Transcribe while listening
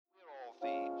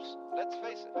moves. Let's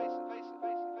face it.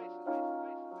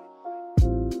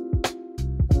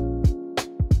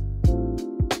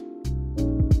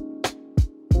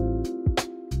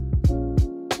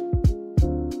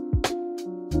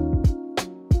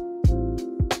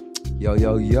 Yo,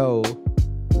 yo, yo.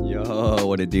 Yo,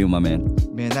 what it do, my man?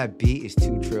 Man, that beat is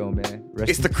too trill, man.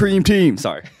 It's the Kream Team.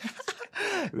 Sorry.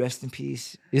 Rest in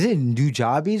peace. Is it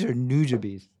Nujabes or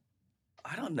Nujabes?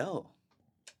 I don't know.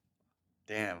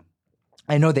 Damn.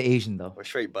 I know the Asian, though. We're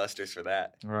straight busters for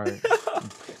that. Right.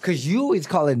 Because you always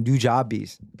call it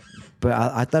Nujabes. But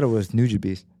I thought it was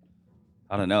Nujabes.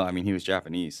 I don't know. I mean, he was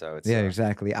Japanese, so it's... Yeah,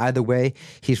 exactly. Either way,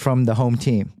 he's from the home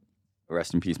team.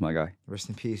 Rest in peace, my guy. Rest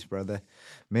in peace, brother.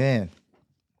 Man.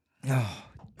 Oh,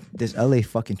 this LA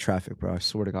fucking traffic, bro. I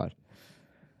swear to God.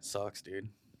 Sucks, dude.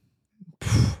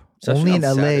 Only in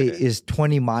LA Saturday. is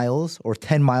 20 miles or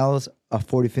 10 miles a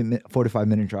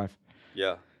 45-minute drive.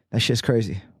 Yeah. That shit's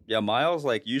crazy. Yeah, miles,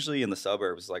 like, usually in the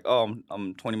suburbs, like, oh,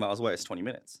 I'm 20 miles away. It's 20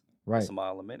 minutes. Right. It's a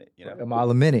mile a minute, you know? A mile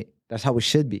a minute. That's how it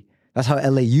should be. That's how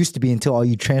LA used to be until all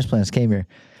you transplants came here.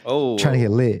 Oh. Trying to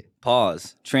get lit.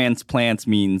 Pause. Transplants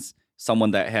means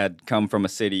someone that had come from a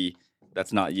city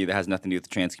that's not you, that has nothing to do with the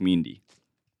trans community.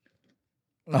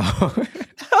 Oh.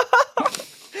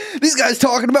 These guys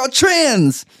talking about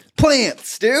trans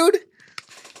plants, dude.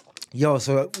 Yo,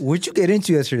 so what'd you get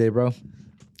into yesterday, bro?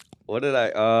 What did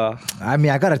I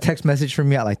I got a text message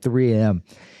from you at like 3 a.m.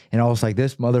 And I was like,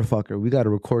 this motherfucker, we got to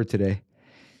record today.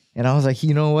 And I was like,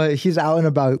 you know what? He's out and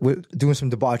about doing some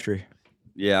debauchery.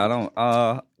 Yeah, I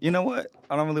don't you know what?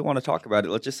 I don't really want to talk about it.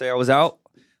 Let's just say I was out.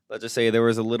 Let's just say there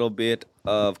was a little bit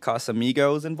of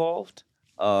Casamigos involved.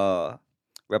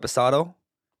 Reposado.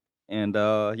 And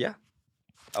yeah.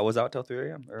 I was out till 3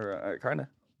 a.m. or kind of.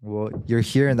 Well, you're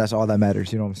here and that's all that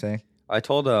matters. You know what I'm saying? I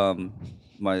told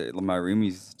my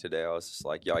roomies today, I was just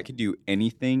like, yo, I could do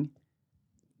anything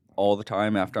all the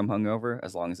time after I'm hungover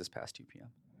as long as it's past 2 p.m.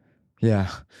 Yeah.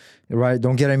 Right.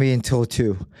 Don't get at me until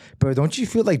 2. But don't you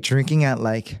feel like drinking at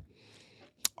like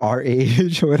our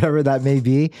age or whatever that may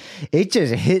be? It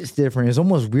just hits different. It's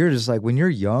almost weird. It's like when you're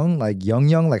young, like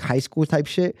young, like high school type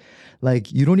shit,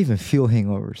 like you don't even feel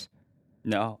hangovers.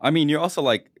 No. I mean, you're also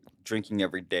like drinking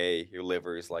every day. Your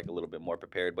liver is like a little bit more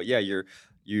prepared. But yeah,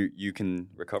 you can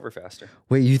recover faster.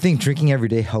 Wait, you think drinking every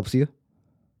day helps you?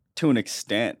 To an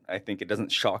extent. I think it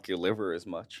doesn't shock your liver as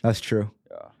much. That's true.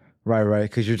 Yeah. Right.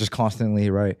 Because you're just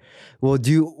constantly right. Well,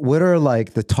 what are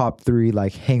like the top 3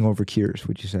 like hangover cures,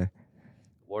 would you say?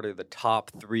 What are the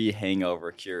top 3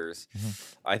 hangover cures?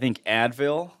 Mm-hmm. I think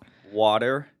Advil,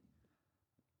 water,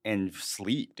 and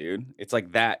sleep, dude. It's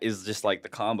like that is just like the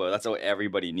combo. That's what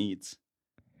everybody needs.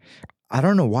 I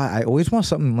don't know why. I always want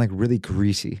something like really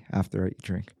greasy after I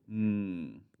drink.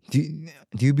 Mm. Do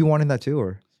you be wanting that too,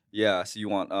 or? Yeah. So you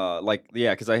want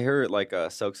because I hear it like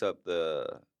soaks up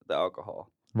the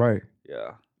alcohol. Right.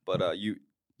 Yeah. But you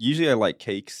usually I like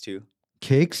cakes too.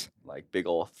 Cakes? Like big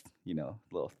old,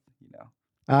 little.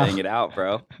 Bang it out,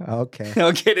 bro. Okay.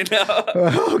 I'm kidding. No.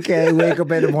 Okay, wake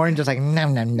up in the morning just like,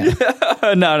 nom.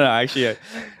 No, actually,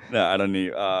 no, I don't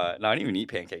need, I don't even eat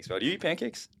pancakes, bro. Do you eat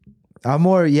pancakes? I'm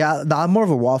more of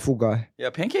a waffle guy. Yeah,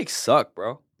 pancakes suck,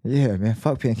 bro. Yeah, man,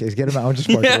 fuck pancakes. Get them out. I'm just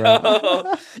fucking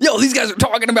around. Yo, these guys are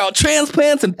talking about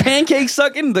transplants and pancakes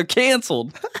sucking. They're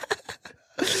canceled.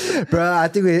 Bro, I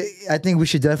think we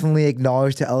should definitely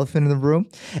acknowledge the elephant in the room.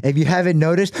 If you haven't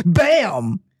noticed,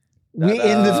 bam! We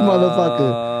in this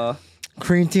motherfucker.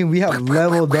 Kream Team, we have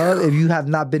leveled up. If you have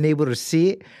not been able to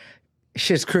see it,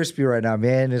 shit's crispy right now,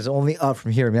 man. It's only up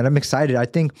from here, man. I'm excited. I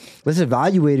think let's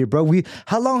evaluate it, bro.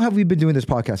 How long have we been doing this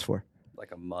podcast for?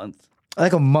 Like a month.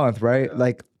 Like a month, right? Yeah.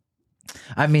 Like,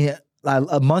 I mean,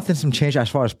 a month and some change as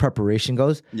far as preparation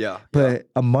goes. Yeah. But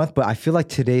a month, but I feel like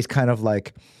today's kind of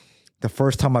like the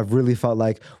first time I've really felt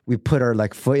like we put our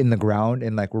like foot in the ground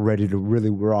and like we're ready to really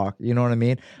rock. You know what I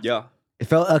mean? Yeah. It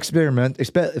felt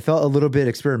It felt a little bit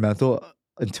experimental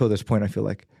until this point, I feel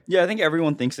like. Yeah, I think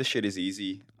everyone thinks this shit is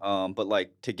easy. But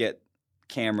like to get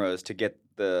cameras, to get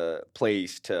the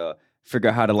place, to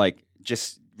figure out how to like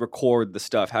just record the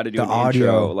stuff, how to do the an audio,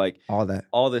 intro, like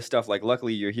all this stuff. Like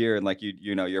luckily you're here and like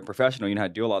you're a professional, you know how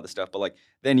to do a lot of this stuff. But like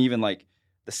then even like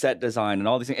the set design and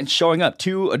all these things and showing up,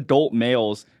 2 adult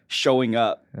males showing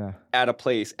up at a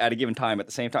place at a given time at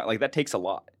the same time, like that takes a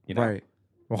lot, you know? Right.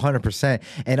 100%.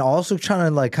 And also trying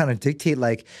to like kind of dictate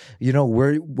like,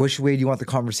 which way do you want the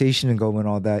conversation to go and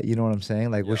all that, you know what I'm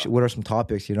saying? Like what are some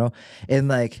topics, And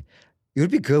like it would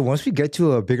be good once we get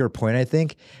to a bigger point, I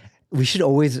think we should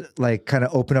always like kind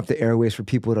of open up the airways for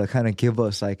people to kind of give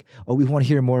us like, oh, we want to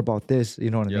hear more about this, you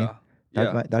know what I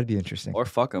mean? That'd be interesting. Or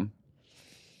fuck them.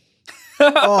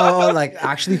 Oh, like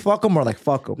actually fuck them or like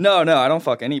fuck them? No, I don't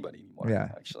fuck anybody anymore. Yeah.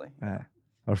 Actually.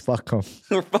 Or fuck them.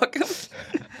 Or fuck them.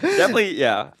 Definitely,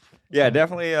 yeah. Yeah,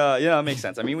 definitely. Yeah, it makes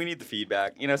sense. I mean, we need the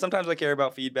feedback. You know, sometimes I care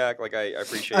about feedback. Like, I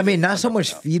appreciate. I mean, it. not so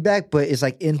much feedback, but it's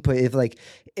like input.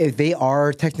 If they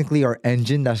are technically our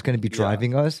engine that's going to be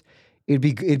driving us, it'd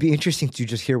be interesting to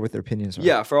just hear what their opinions are.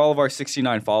 Yeah, for all of our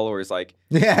 69 followers, like,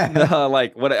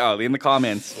 like what? in the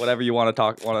comments, whatever you want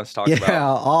us to talk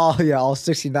about. All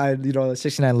 69,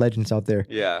 69 legends out there.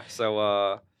 Yeah.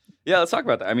 So, let's talk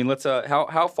about that. I mean, let's.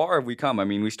 How far have we come? I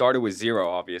mean, we started with 0,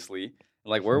 obviously.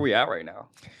 Like, where are we at right now?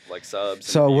 Like, subs.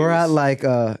 So we're at like,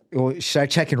 should I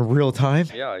check in real time?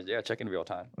 Yeah, check in real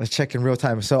time. Let's check in real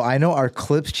time. So I know our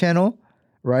clips channel,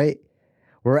 right?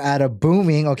 We're at a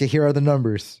booming. Okay, here are the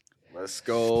numbers. Let's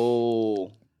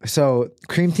go. So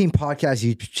Kream Team Podcast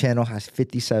YouTube channel has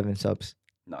 57 subs.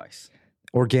 Nice.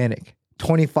 Organic.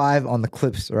 25 on the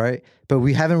clips, right? But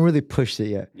we haven't really pushed it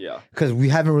yet. Yeah. Because we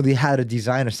haven't really had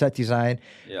a set design,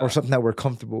 or something that we're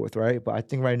comfortable with, right? But I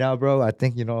think right now, bro,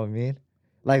 you know what I mean?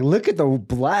 Like, look at the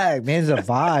black, man. It's a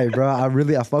vibe, bro.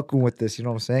 I fucking with this, you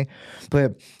know what I'm saying?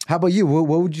 But how about you?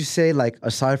 What would you say, like,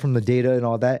 aside from the data and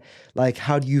all that, like,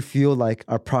 how do you feel like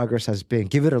our progress has been?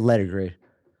 Give it a letter grade.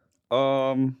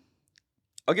 I'll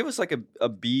give us like a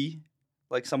B,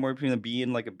 like somewhere between a B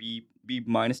and like a B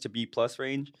minus to B plus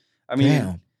range. I mean,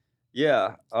 damn.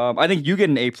 Yeah. I think you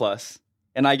get an A plus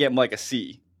and I get like a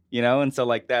C, you know? And so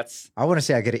like that's... I wouldn't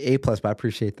say I get an A plus, but I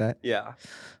appreciate that. Yeah.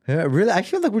 Yeah, really? I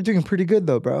feel like we're doing pretty good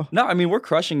though, bro. No, I mean, we're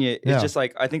crushing it. It's just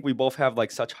like, I think we both have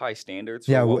like such high standards.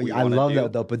 For what we I love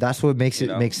that though, but that's what makes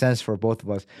it make sense for both of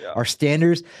us. Yeah. Our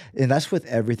standards, and that's with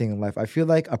everything in life. I feel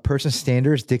like a person's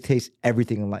standards dictates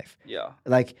everything in life. Yeah.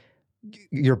 Like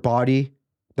your body,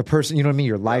 the person, you know what I mean?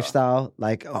 Your lifestyle,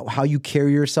 like how you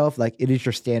carry yourself, like it is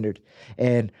your standard.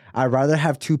 And I'd rather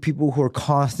have two people who are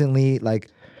constantly like,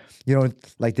 you know,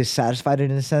 like dissatisfied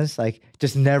in a sense, like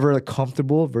just never like,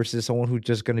 comfortable versus someone who's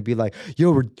just gonna be like,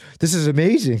 yo, this is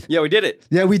amazing. Yeah, we did it.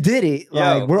 Yeah, we did it.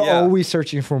 Yeah, like we're always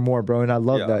searching for more, bro. And I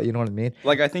love that. You know what I mean?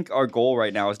 Like I think our goal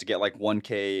right now is to get like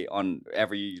 1K on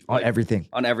every everything.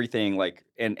 On everything. Like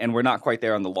and we're not quite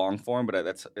there on the long form, but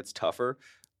it's tougher.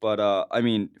 But I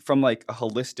mean, from like a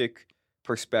holistic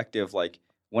perspective, like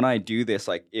when I do this,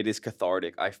 like it is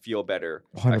cathartic. I feel better.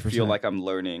 100%. I feel like I'm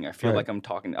learning. I feel like I'm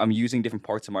talking. I'm using different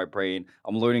parts of my brain.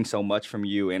 I'm learning so much from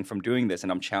you and from doing this,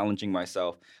 and I'm challenging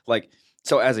myself. Like,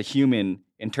 so as a human,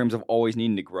 in terms of always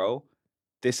needing to grow,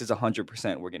 this is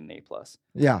 100%. We're getting an A plus.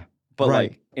 Yeah. But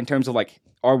like in terms of like,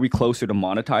 are we closer to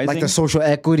monetizing? Like the social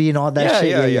equity and all that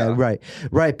shit. Yeah. Right.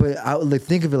 But like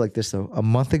think of it like this though. A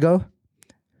month ago,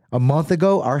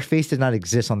 our face did not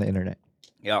exist on the internet.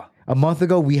 Yeah. A month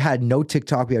ago, we had no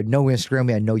TikTok, we had no Instagram,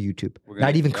 we had no YouTube.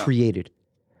 Not even created.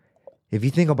 If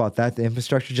you think about that, the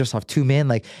infrastructure just off two, man.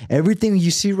 Like everything you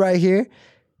see right here,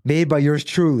 made by yours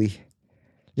truly.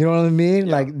 You know what I mean?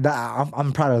 Yeah. Like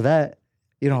I'm proud of that.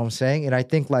 You know what I'm saying? And I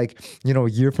think like, you know, a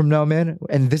year from now, man,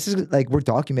 and this is like, we're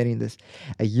documenting this.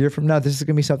 A year from now, this is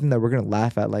going to be something that we're going to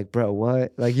laugh at. Like, bro,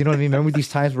 what? Like, you know what I mean? Remember these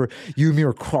times where you and me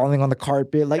were crawling on the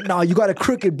carpet? Like, no, you got it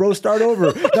crooked, bro. Start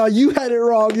over. No, you had it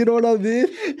wrong. You know what I mean?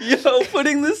 Yo,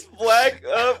 putting this black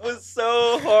up was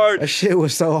so hard. That shit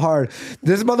was so hard.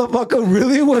 This motherfucker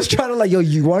really was trying to like, yo,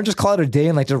 you want to just call it a day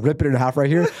and like just rip it in half right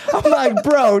here? I'm like,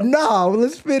 bro, no,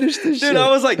 let's finish this shit. Dude, I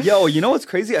was like, yo, you know what's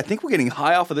crazy? I think we're getting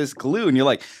high off of this glue. And you're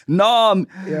like, no,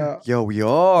 yo, we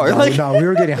are. No, we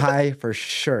were getting high for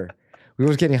sure. We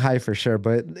was getting high for sure,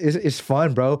 but it's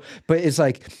fun, bro. But it's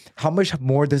like, how much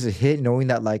more does it hit knowing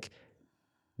that like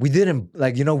we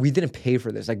didn't pay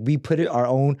for this. Like we put it our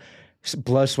own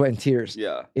blood, sweat, and tears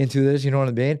into this. You know what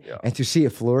I mean? Yeah. And to see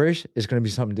it flourish is going to be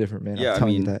something different, man. Yeah, I'm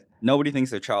telling you that. Nobody thinks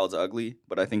their child's ugly,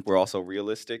 but I think we're also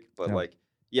realistic. But like,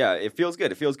 it feels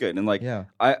good. It feels good. And like,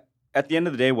 at the end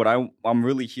of the day, what I'm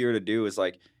really here to do is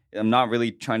like, I'm not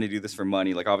really trying to do this for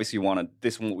money. Like, obviously, we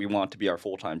want to be our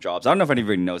full-time jobs. I don't know if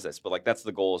anybody knows this, but like, that's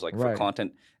the goal is like for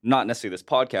content, not necessarily this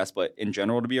podcast, but in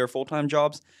general to be our full-time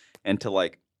jobs and to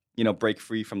like, you know, break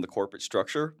free from the corporate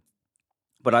structure.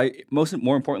 But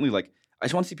more importantly, like, I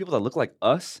just want to see people that look like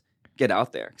us get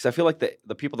out there. Because I feel like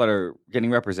the people that are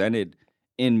getting represented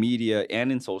in media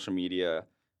and in social media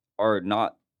are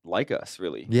not like us,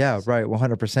 really. Yeah, right.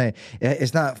 100%.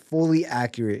 It's not fully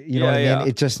accurate. You know what I mean?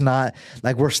 It's just not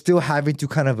like we're still having to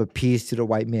kind of appease to the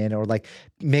white man or like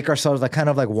make ourselves like kind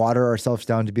of like water ourselves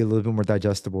down to be a little bit more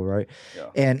digestible, right? Yeah.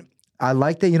 And I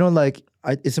like that, you know, like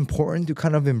it's important to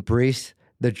kind of embrace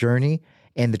the journey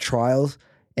and the trials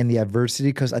and the adversity,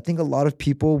 because I think a lot of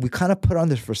people, we kind of put on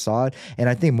this facade, and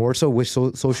I think more so with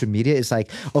social media, it's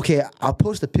like, okay, I'll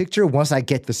post a picture once I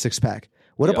get the six pack.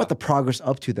 What about the progress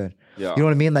up to then? Yeah. You know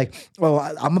what I mean? Like, oh,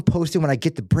 I'm gonna post it when I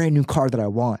get the brand new car that I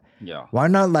want. Yeah. Why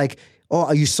not like,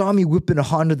 oh, you saw me whipping a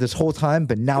Honda this whole time,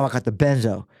 but now I got the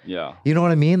Benzo. Yeah. You know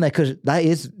what I mean? Like, cause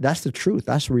that's the truth.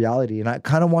 That's reality. And I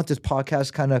kind of want this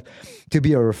podcast kind of to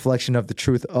be a reflection of the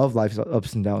truth of life's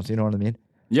ups and downs. You know what I mean?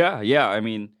 Yeah. Yeah. I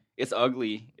mean, it's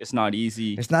ugly. It's not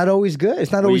easy. It's not always good.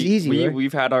 It's not always easy. Right?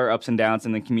 We've had our ups and downs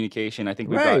in the communication. I think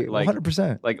we've got like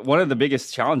 100%. Like one of the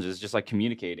biggest challenges is just like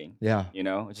communicating. Yeah. You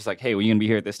know, it's just like, hey, well, you're gonna be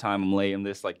here at this time. I'm late. I'm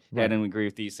this. Like, hey, I didn't agree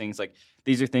with these things. Like,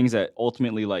 these are things that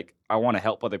ultimately, like, I want to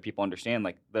help other people understand,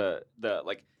 like the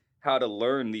like how to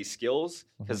learn these skills.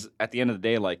 Because at the end of the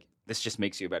day, like, this just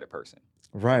makes you a better person.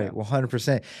 Right.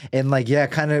 100%. And like, yeah,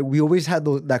 kind of. We always had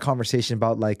that conversation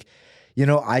about like, you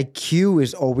know, IQ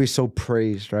is always so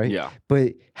praised, right? Yeah.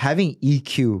 But having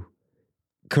EQ,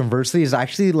 conversely, is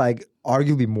actually like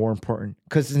arguably more important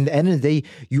because in the end of the day,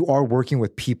 you are working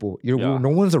with people. No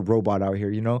one's a robot out here,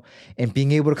 you know? And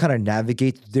being able to kind of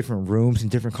navigate different rooms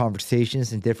and different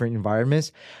conversations and different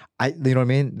environments, you know what I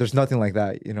mean? There's nothing like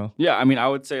that, you know? Yeah, I mean, I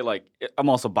would say like, I'm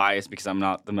also biased because I'm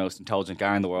not the most intelligent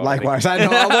guy in the world. Likewise, I know.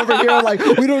 I'm over here like,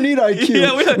 we don't need IQ.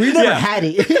 Yeah, we never had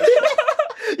it.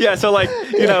 Yeah, so like,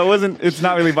 you know, it's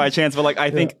not really by chance, but like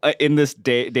I think in this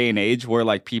day and age where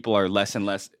like people are less and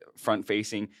less front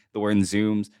facing, we're in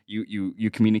Zooms,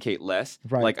 you communicate less.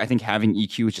 Right. Like I think having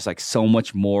EQ is just like so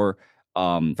much more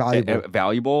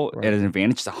valuable at an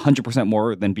advantage. It's 100%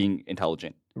 more than being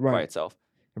intelligent by itself.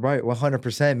 Right,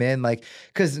 100%, man. Like,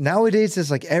 because nowadays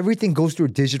it's like everything goes through a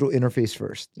digital interface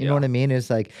first. You know what I mean? It's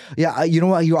like, yeah, you know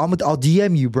what? I'll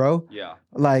DM you, bro. Yeah.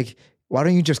 Like, why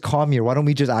don't you just call me or why don't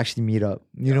we just actually meet up?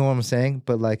 You know what I'm saying?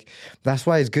 But like, that's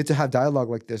why it's good to have dialogue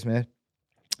like this, man.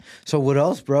 So what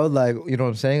else, bro? Like, you know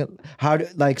what I'm saying?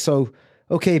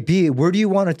 Okay, B, where do you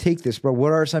want to take this, bro?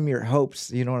 What are some of your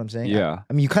hopes? You know what I'm saying? Yeah.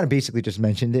 I mean, you kind of basically just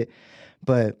mentioned it,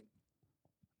 but.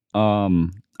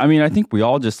 I mean, I think we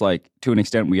all just like, to an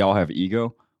extent, we all have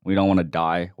ego. We don't want to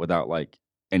die without like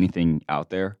anything out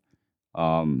there.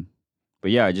 But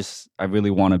yeah, I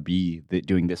really want to be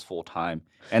doing this full time.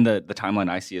 And the timeline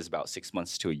I see is about 6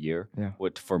 months to a year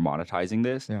for monetizing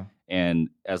this. Yeah. And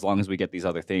as long as we get these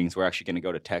other things, we're actually going to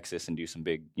go to Texas and do some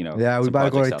big, you know. Yeah, we about to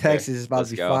go to Texas. It's about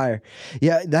to be fire.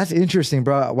 Yeah, that's interesting,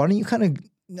 bro. Why don't you kind of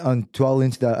dive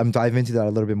into that a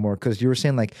little bit more, because you were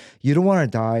saying like you don't want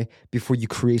to die before you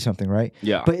create something, right?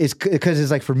 Yeah. But it's because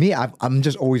it's like for me, I'm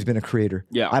just always been a creator.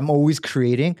 Yeah. I'm always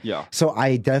creating. Yeah. So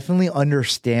I definitely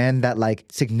understand that like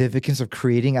significance of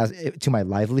creating to my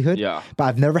livelihood. Yeah. But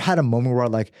I've never had a moment where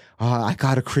like, I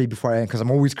gotta create before I end, because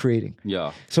I'm always creating.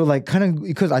 Yeah. So like kind of,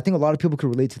 because I think a lot of people could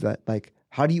relate to that. Like,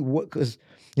 because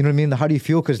you know what I mean? How do you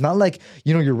feel? Because not like,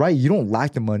 you know, you're right. You don't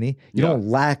lack the money. You don't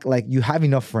lack, like, you have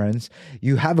enough friends.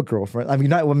 You have a girlfriend. I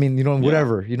mean, you know,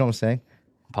 whatever. You know what I'm saying?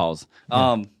 Pause.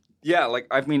 Yeah. Like,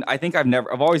 I mean, I think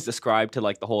I've always described to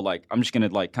like the whole, like, I'm just going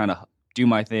to like kind of do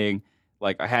my thing.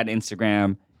 Like I had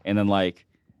Instagram and then like,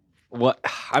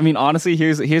 honestly,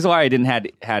 here's why I didn't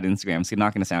had Instagram. It's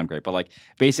not going to sound great, but like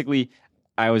basically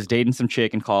I was dating some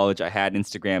chick in college. I had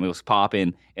Instagram. It was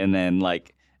popping. And then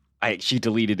like, she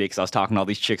deleted it because I was talking to all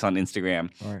these chicks on Instagram.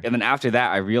 Right. And then after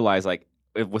that, I realized like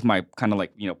with my kind of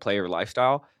like, you know, player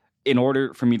lifestyle, in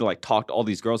order for me to like talk to all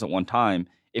these girls at one time,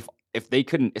 if they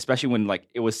couldn't, especially when like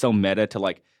it was so meta to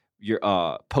like your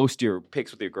post your pics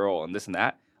with your girl and this and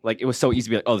that, like it was so easy to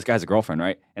be like, oh, this guy's a girlfriend,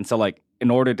 right? And so like in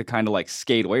order to kind of like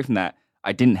skate away from that,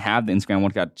 I didn't have the Instagram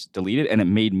one, got deleted, and it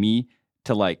made me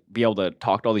to like be able to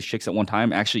talk to all these chicks at one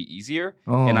time actually easier.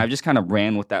 And I just kind of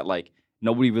ran with that, like,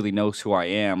 nobody really knows who I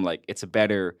am. Like, it's a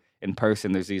better in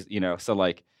person. There's these, you know, so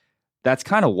like, that's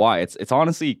kind of why it's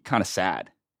honestly kind of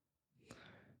sad.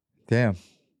 Damn.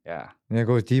 Yeah. And it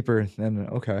goes deeper than,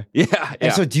 okay. Yeah.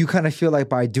 And so do you kind of feel like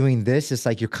by doing this, it's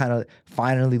like you're kind of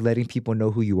finally letting people know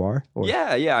who you are? Or?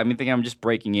 Yeah. I mean, I'm just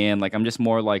breaking in. Like, I'm just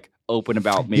more like open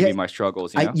about maybe my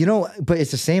struggles, you know? But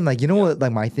it's the same. Like, you know what,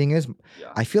 like my thing is,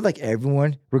 I feel like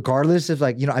everyone, regardless of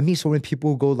like, you know, I meet so many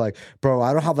people who go like, bro,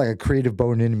 I don't have like a creative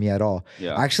bone in me at all.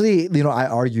 Yeah. Actually, you know, I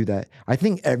argue that. I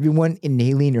think everyone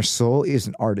innately in your soul is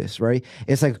an artist, right?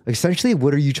 It's like, essentially,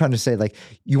 what are you trying to say? Like,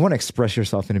 you want to express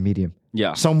yourself in a medium.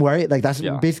 Yeah. Somewhere, like that's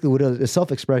basically what it is,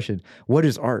 self-expression. What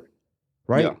is art,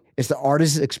 right? Yeah. It's the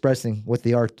artist expressing what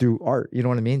they are through art. You know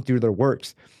what I mean? Through their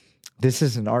works. This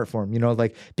is an art form, you know,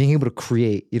 like being able to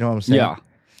create, you know what I'm saying? Yeah.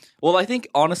 Well, I think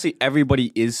honestly,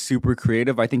 everybody is super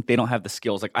creative. I think they don't have the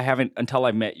skills. Like I haven't, until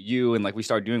I met you and like we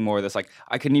started doing more of this, like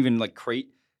I couldn't even like create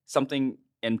something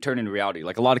and turn into reality.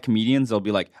 Like a lot of comedians, they'll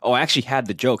be like, oh, I actually had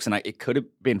the jokes and it could have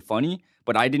been funny,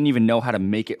 but I didn't even know how to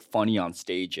make it funny on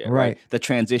stage yet. Right. The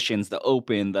transitions, the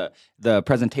open, the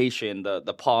presentation,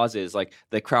 the pauses, like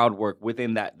the crowd work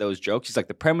within those jokes. He's like,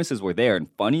 the premises were there and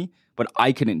funny, but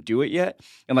I couldn't do it yet.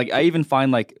 And like, I even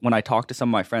find like when I talk to some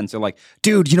of my friends, they're like,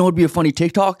 dude, you know what would be a funny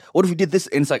TikTok? What if we did this?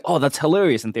 And it's like, oh, that's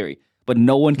hilarious in theory. But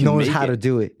no one knows how to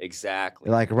do it.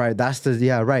 Exactly. Like, right.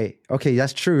 Right. Okay,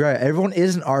 that's true. Right. Everyone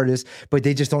is an artist, but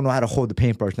they just don't know how to hold the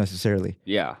paintbrush necessarily.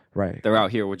 Yeah. Right. They're out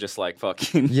here with just like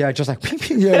fucking. Yeah, just like,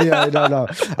 no.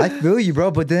 I feel you, bro.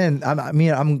 But then,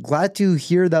 I'm glad to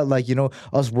hear that, like, you know,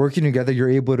 us working together, you're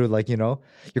able to, like, you know,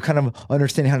 you're kind of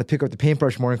understanding how to pick up the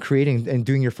paintbrush more and creating and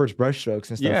doing your first brush strokes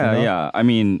and stuff. Yeah, you know? yeah. I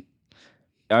mean,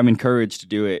 I'm encouraged to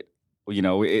do it. You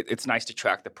know, it's nice to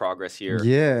track the progress here.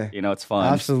 Yeah. You know, it's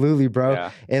fun. Absolutely, bro.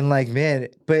 Yeah. And like, man,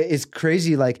 but it's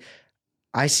crazy. Like,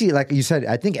 I see, like you said,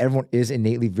 I think everyone is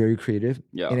innately very creative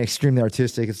and extremely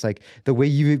artistic. It's like the way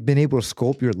you've been able to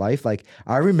sculpt your life. Like,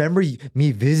 I remember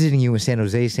me visiting you in San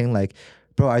Jose saying like,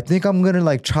 bro, I think I'm going to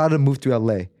like try to move to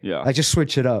LA. Yeah. Like just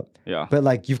switch it up. Yeah. But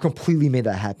like, you've completely made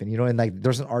that happen, you know? And like,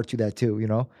 there's an art to that too, you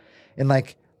know? And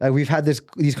like we've had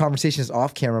these conversations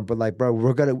off camera, but like,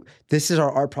 bro, this is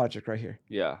our art project right here.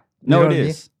 Yeah. No, it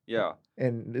is. Yeah.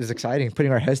 And it's exciting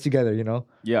putting our heads together, you know?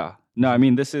 Yeah. No, I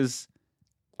mean, this is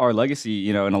our legacy,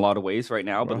 you know, in a lot of ways right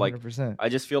now. But 100%. Like, I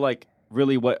just feel like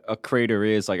really what a creator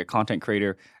is, like a content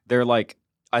creator, they're like,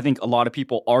 I think a lot of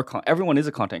people everyone is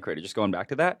a content creator. Just going back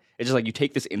to that, it's just like you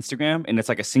take this Instagram and it's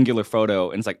like a singular photo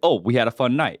and it's like, oh, we had a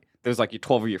fun night. There's like your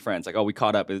 12 of your friends, like, oh, we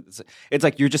caught up. It's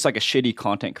like you're just like a shitty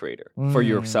content creator for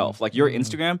yourself. Like your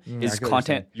Instagram is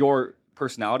content, your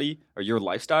personality or your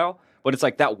lifestyle. But it's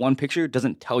like that one picture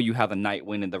doesn't tell you how the night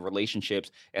went and the relationships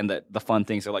and the fun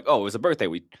things. They're like, oh, it was a birthday.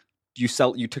 You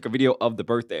took a video of the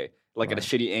birthday, like at a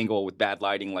shitty angle with bad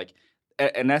lighting. Like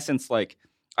in essence, like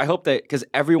I hope that because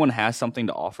everyone has something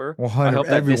to offer. I hope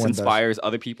that this inspires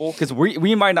other people because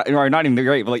we might not are not even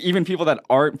great, but like even people that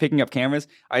aren't picking up cameras.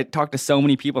 I talk to so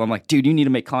many people. I'm like, dude, you need to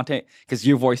make content because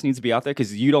your voice needs to be out there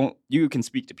because you can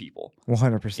speak to people.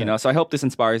 100%. You know, so I hope this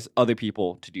inspires other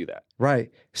people to do that.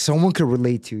 Right, someone could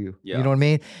relate to you. Yeah. You know what I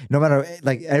mean? No matter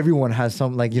like everyone has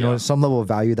some like you know some level of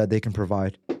value that they can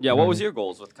provide. Yeah. What was your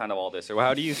goals with kind of all this, or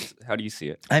how do you see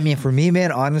it? I mean, for me,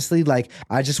 man, honestly, like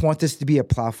I just want this to be a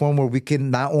platform where we can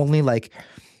not only like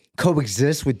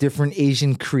coexist with different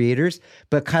Asian creators,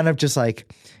 but kind of just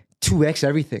like 2x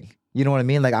everything. You know what I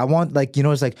mean? Like I want like you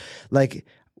know it's like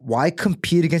why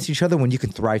compete against each other when you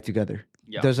can thrive together?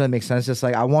 Yeah. Does that make sense? It's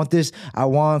like I want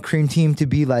Kream Team to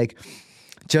be like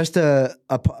just a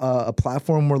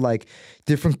platform where like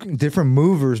different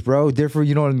movers, bro, different,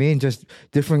 you know what I mean? Just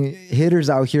different hitters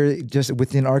out here just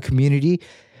within our community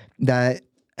that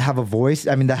have a voice.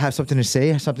 I mean, that have something to say,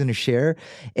 have something to share,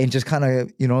 and just kind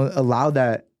of, you know, allow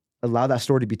that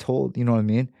story to be told, you know what I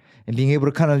mean? And being able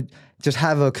to kind of just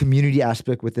have a community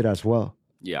aspect with it as well.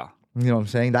 Yeah. You know what I'm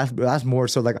saying? That's more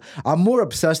so like I'm more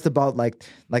obsessed about like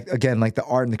again like the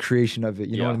art and the creation of it.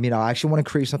 You know what I mean? I actually want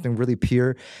to create something really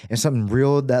pure and something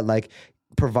real that like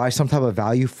provides some type of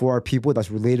value for our people that's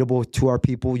relatable to our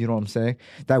people. You know what I'm saying?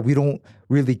 That we don't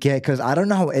really get because I don't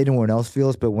know how anyone else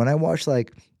feels, but when I watch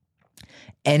like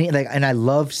and I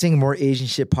love seeing more Asian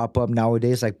shit pop up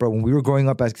nowadays. Like, bro, when we were growing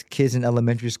up as kids in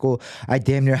elementary school, I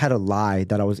damn near had to lie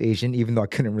that I was Asian, even though I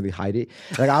couldn't really hide it.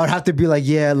 Like, I would have to be like,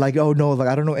 yeah, like, oh no, like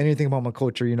I don't know anything about my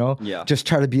culture, you know? Yeah. Just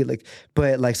try to be like,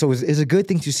 but like, so it's a good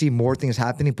thing to see more things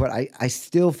happening, but I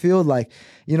still feel like,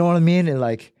 you know what I mean? And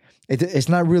like, it's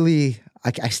not really,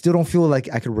 I still don't feel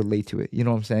like I could relate to it, you know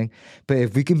what I'm saying? But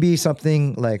if we can be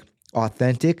something like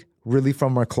authentic, really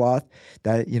from our cloth,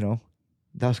 that, you know,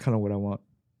 that's kind of what I want.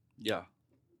 Yeah.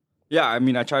 Yeah, I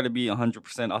mean, I try to be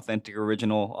 100% authentic,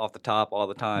 original, off the top, all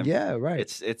the time. Yeah, right.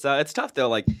 It's tough though.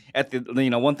 Like at the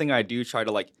one thing I do try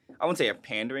to like I wouldn't say I'm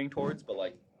pandering towards, but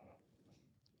like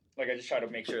I just try to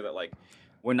make sure that like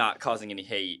we're not causing any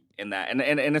hate in that. And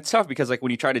it's tough because like when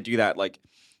you try to do that, like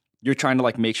you're trying to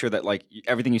like make sure that like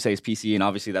everything you say is PC, and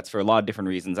obviously that's for a lot of different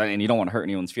reasons. And you don't want to hurt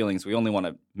anyone's feelings. We only want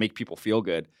to make people feel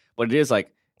good. But it is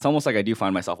like it's almost like I do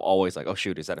find myself always like, oh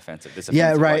shoot, is that offensive? This offensive?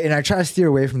 Yeah, right. Like, and I try to steer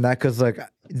away from that because like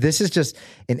this is just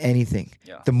in anything.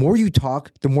 Yeah. The more you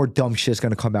talk, the more dumb shit's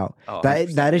gonna come out. Oh,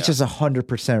 that is just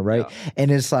 100%, right? Yeah. And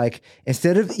it's like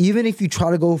instead of even if you try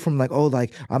to go from like, oh,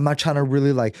 like I'm not trying to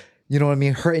really like, you know what I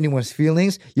mean, hurt anyone's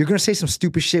feelings, you're gonna say some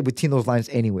stupid shit between those lines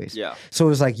anyways. Yeah. So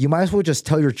it's like you might as well just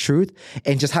tell your truth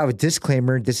and just have a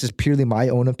disclaimer. This is purely my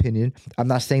own opinion. I'm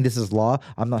not saying this is law.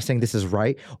 I'm not saying this is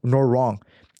right nor wrong.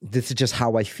 This is just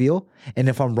how I feel. And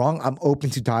if I'm wrong, I'm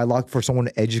open to dialogue for someone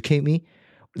to educate me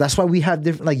That's why we have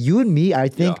different, like you and me, I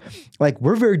think, like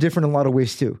we're very different in a lot of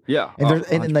ways too. Yeah. And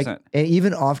and like, and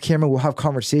even off camera, we'll have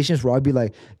conversations where I'll be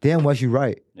like, damn, Wes, you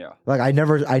right. Yeah. Like I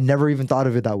never even thought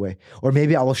of it that way. Or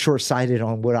maybe I was short-sighted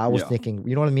on what I was thinking.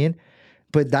 You know what I mean?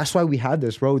 But that's why we have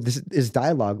this, bro. This is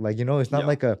dialogue. Like, you know, it's not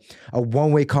like a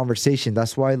one-way conversation.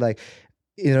 That's why, like,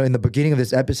 you know, in the beginning of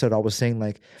this episode, I was saying,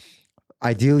 like,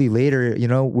 ideally later, you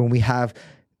know, when we have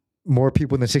more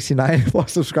people than 69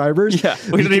 subscribers. Yeah,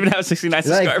 we don't even have 69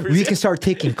 subscribers. We can start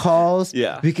taking calls.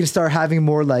 Yeah. We can start having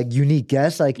more like unique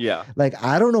guests. Like, like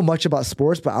I don't know much about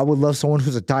sports, but I would love someone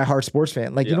who's a diehard sports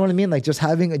fan. Like, you know what I mean? Like just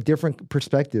having a different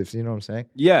perspectives. You know what I'm saying?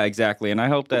 Yeah, exactly. And I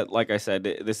hope that, like I said,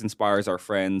 this inspires our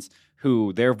friends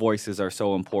who their voices are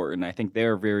so important. I think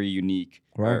they're very unique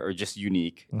or just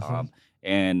unique.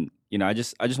 And, you know, I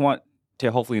just want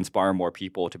to hopefully inspire more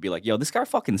people to be like, yo, this guy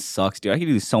fucking sucks, dude. I can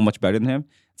do so much better than him.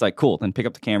 It's like, cool, then pick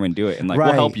up the camera and do it. And like,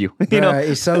 we'll help you. You know?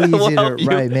 It's so easy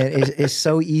man. It's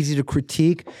so easy to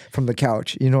critique from the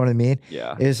couch. You know what I mean?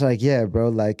 Yeah. It's like, yeah, bro,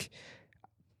 like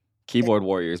keyboard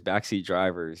warriors, backseat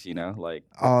drivers, you know, like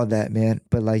all that, man.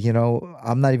 But like, you know,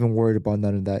 I'm not even worried about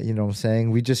none of that. You know what I'm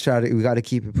saying? We got to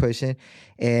keep it pushing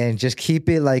and just keep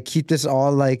this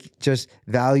all like just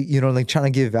value, you know, like trying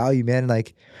to give value, man.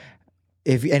 Like,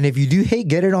 if you do hate,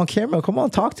 get it on camera. Come on,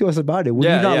 talk to us about it. What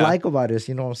do you not like about us?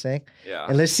 You know what I'm saying? Yeah.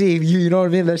 And let's see if you know what I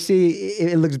mean. Let's see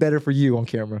if it looks better for you on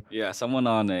camera. Yeah. Someone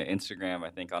on Instagram, I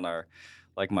think on our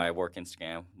my work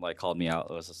Instagram, like called me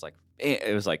out.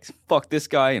 It was like fuck this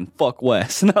guy and fuck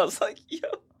Wes, and I was like, yo.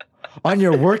 On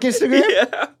your work Instagram?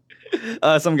 Yeah.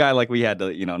 Some guy like we had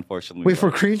to, you know, unfortunately. Wait,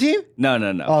 for Kream Team?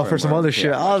 No. Oh, for some other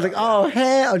shit. I was like, oh,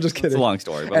 hell. I'm just kidding. It's a long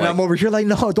story. But and I'm over here like,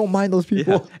 no, don't mind those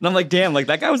people. Yeah. And I'm like, damn, like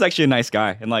that guy was actually a nice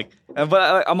guy. And like,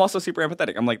 but I'm also super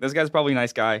empathetic. I'm like, this guy's probably a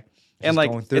nice guy. And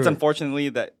like, it's unfortunately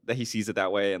that he sees it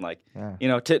that way. And like, you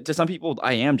know, to some people,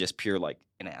 I am just pure like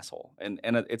an asshole. And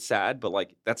it's sad, but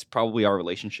like, that's probably our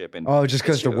relationship. And just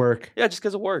because the work. Yeah, just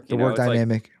because of work. The work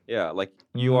dynamic. Like, yeah, like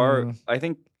you are, I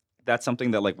think that's something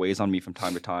that like weighs on me from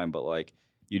time to time. But like,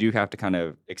 you do have to kind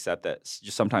of accept that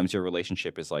just sometimes your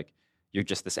relationship is like, you're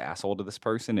just this asshole to this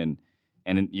person.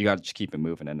 And you got to just keep it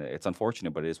moving. And it's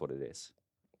unfortunate, but it is what it is.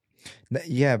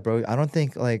 Yeah, bro. I don't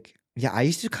think like, I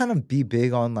used to kind of be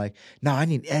big on like, no, I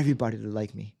need everybody to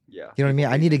like me. Yeah. You know what I mean?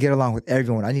 I need to get along with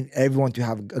everyone. I need everyone to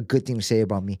have a good thing to say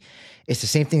about me. It's the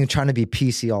same thing as trying to be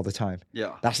PC all the time.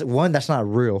 Yeah. That's one, that's not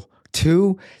real.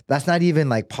 Two, that's not even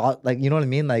like you know what I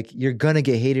mean? Like you're gonna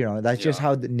get hated on. That's just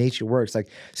how the nature works. Like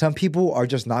some people are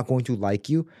just not going to like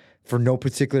you for no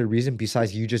particular reason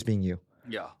besides you just being you.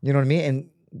 Yeah. You know what I mean?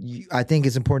 And I think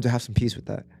it's important to have some peace with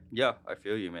that. Yeah, I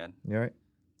feel you, man. You all right?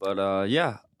 But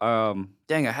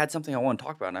dang, I had something I want to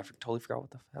talk about and I totally forgot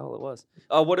what the hell it was.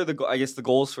 What are the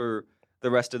goals for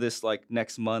the rest of this like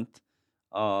next month?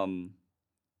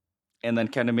 And then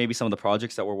kind of maybe some of the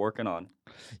projects that we're working on.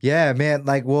 Yeah, man.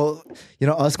 Like, well, you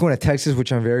know, us going to Texas,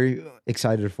 which I'm very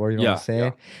excited for, you know what I'm saying?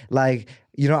 Yeah. Like,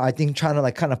 you know, I think trying to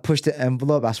like kind of push the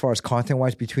envelope as far as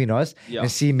content-wise between us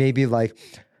and see maybe like,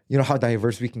 you know, how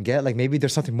diverse we can get. Like maybe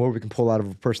there's something more we can pull out of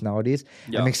our personalities.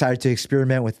 I'm excited to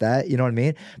experiment with that, you know what I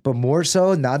mean? But more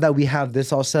so, now that we have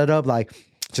this all set up, like,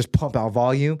 just pump out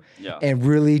volume and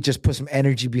really just put some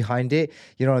energy behind it.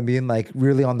 You know what I mean? Like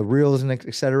really on the reels and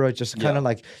et cetera. Just kind of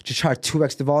like just try to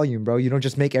 2x the volume, bro. You don't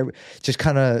just just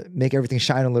kind of make everything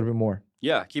shine a little bit more.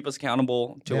 Yeah, keep us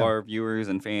accountable to our viewers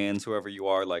and fans, whoever you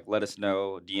are. Like, let us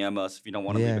know, DM us if you don't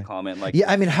want to leave a comment. Like,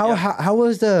 I mean, how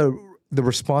was the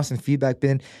response and feedback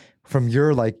been from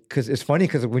your like? Because it's funny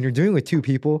because when you're doing it with two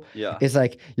people, it's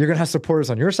like you're gonna have supporters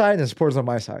on your side and supporters on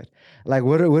my side. Like,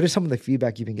 what are some of the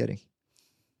feedback you've been getting?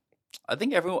 I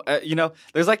think everyone, you know,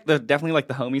 there's like definitely like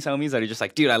the homies that are just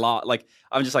like, dude,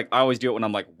 I'm just like, I always do it when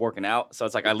I'm like working out. So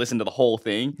it's like, I listen to the whole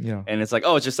thing and it's like,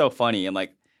 oh, it's just so funny. And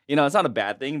like, you know, it's not a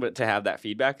bad thing, but to have that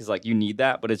feedback is like, you need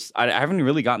that. But I haven't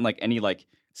really gotten like any like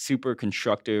super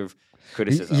constructive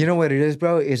criticism. You know what it is,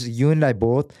 bro? Is you and I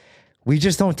both, we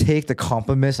just don't take the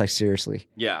compliments like seriously.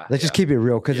 Yeah. Let's just keep it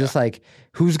real. Cause it's like,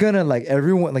 who's gonna like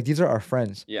everyone, like these are our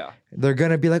friends. Yeah. They're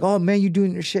gonna be like, oh man, you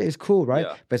doing your shit is cool, right?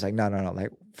 Yeah. But it's like, no,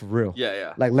 like for real. Yeah,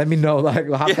 yeah. Like let me know, like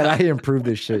how can I improve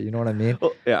this shit? You know what I mean?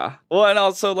 Well, yeah. Well, and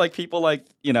also like people like,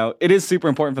 you know, it is super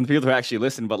important for the people who actually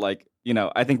listen, but like, you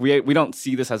know, I think we don't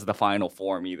see this as the final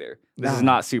form either. This is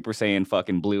not Super Saiyan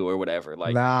fucking blue or whatever.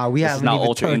 Like, we haven't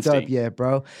even turned up yet,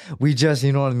 bro. We just,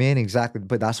 you know what I mean? Exactly.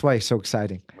 But that's why it's so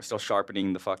exciting. We're still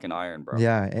sharpening the fucking iron, bro.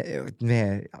 Yeah,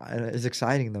 man. It's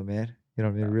exciting though, man. You know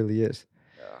what I mean? It really is.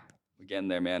 Yeah. We're getting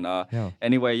there, man.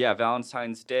 Anyway,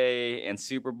 Valentine's Day and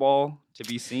Super Bowl to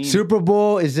be seen. Super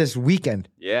Bowl is this weekend.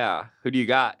 Yeah. Who do you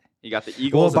got? You got the Well,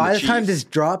 Eagles. by and the the time Chiefs. this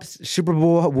drops, Super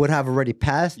Bowl would have already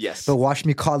passed. Yes. But watch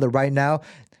me call it right now.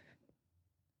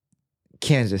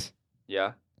 Kansas.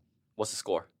 Yeah. What's the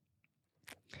score?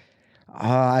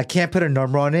 I can't put a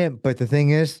number on it, but the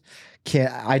thing is,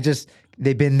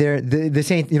 they've been there. This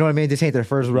ain't, you know what I mean? This ain't their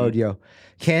first rodeo.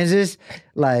 Kansas,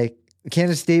 like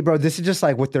Kansas State, bro. This is just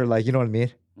like what they're like. You know what I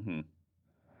mean? Mm-hmm.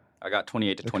 I got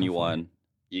 28-21.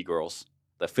 E-girls.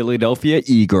 The Philadelphia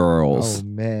E-girls. Oh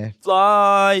man,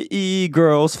 fly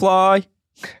E-girls, fly.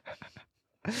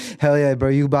 Hell yeah, bro!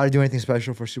 You about to do anything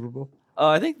special for Super Bowl?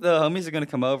 I think the homies are gonna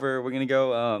come over. We're gonna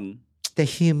go. The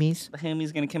homies. The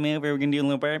homies gonna come over. We're gonna do a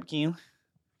little barbecue.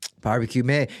 Barbecue,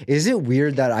 man. Is it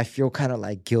weird that I feel kind of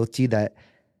like guilty that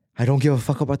I don't give a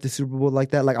fuck about the Super Bowl like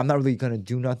that? Like I'm not really gonna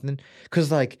do nothing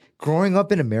because like growing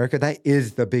up in America, that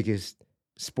is the biggest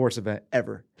sports event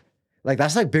ever. Like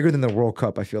that's like bigger than the World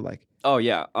Cup. I feel like. Oh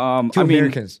yeah. To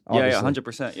Americans. Yeah, obviously.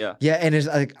 100%. Yeah. Yeah, and it's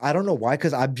like I don't know why,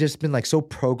 because I've just been like so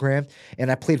programmed,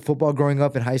 and I played football growing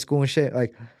up in high school and shit.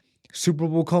 Like Super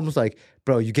Bowl comes, like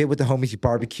bro, you get with the homies, you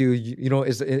barbecue, you know,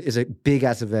 it's a big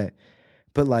ass event.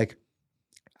 But like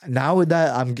now with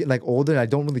that, I'm getting like older, and I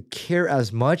don't really care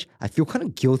as much. I feel kind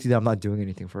of guilty that I'm not doing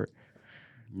anything for it.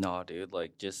 No, dude.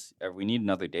 Like, just we need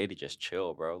another day to just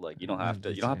chill, bro. Like, you don't have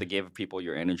to give people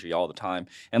your energy all the time.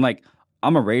 And like,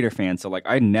 I'm a Raider fan, so like,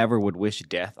 I never would wish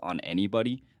death on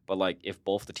anybody. But like, if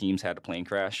both the teams had a plane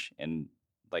crash and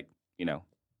like, you know,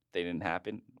 they didn't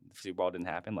happen, the Super Bowl didn't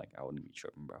happen, like, I wouldn't be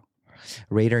tripping, bro.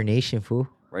 Raider Nation, fool.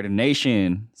 Raider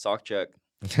Nation, sock check.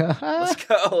 Let's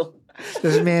go.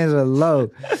 This man's a low.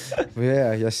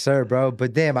 Yeah, yes, sir, bro.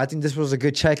 But damn, I think this was a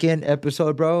good check-in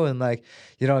episode, bro. And like,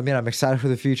 you know what I mean? I'm excited for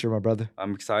the future, my brother.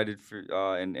 I'm excited for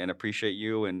and appreciate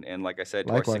you. And like I said,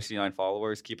 to Likewise. our 69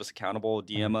 followers, keep us accountable,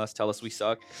 DM us, tell us we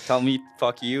suck. Tell me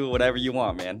fuck you, whatever you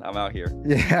want, man. I'm out here.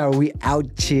 Yeah, we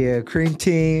out here. Kream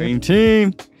Team. Kream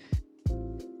Team.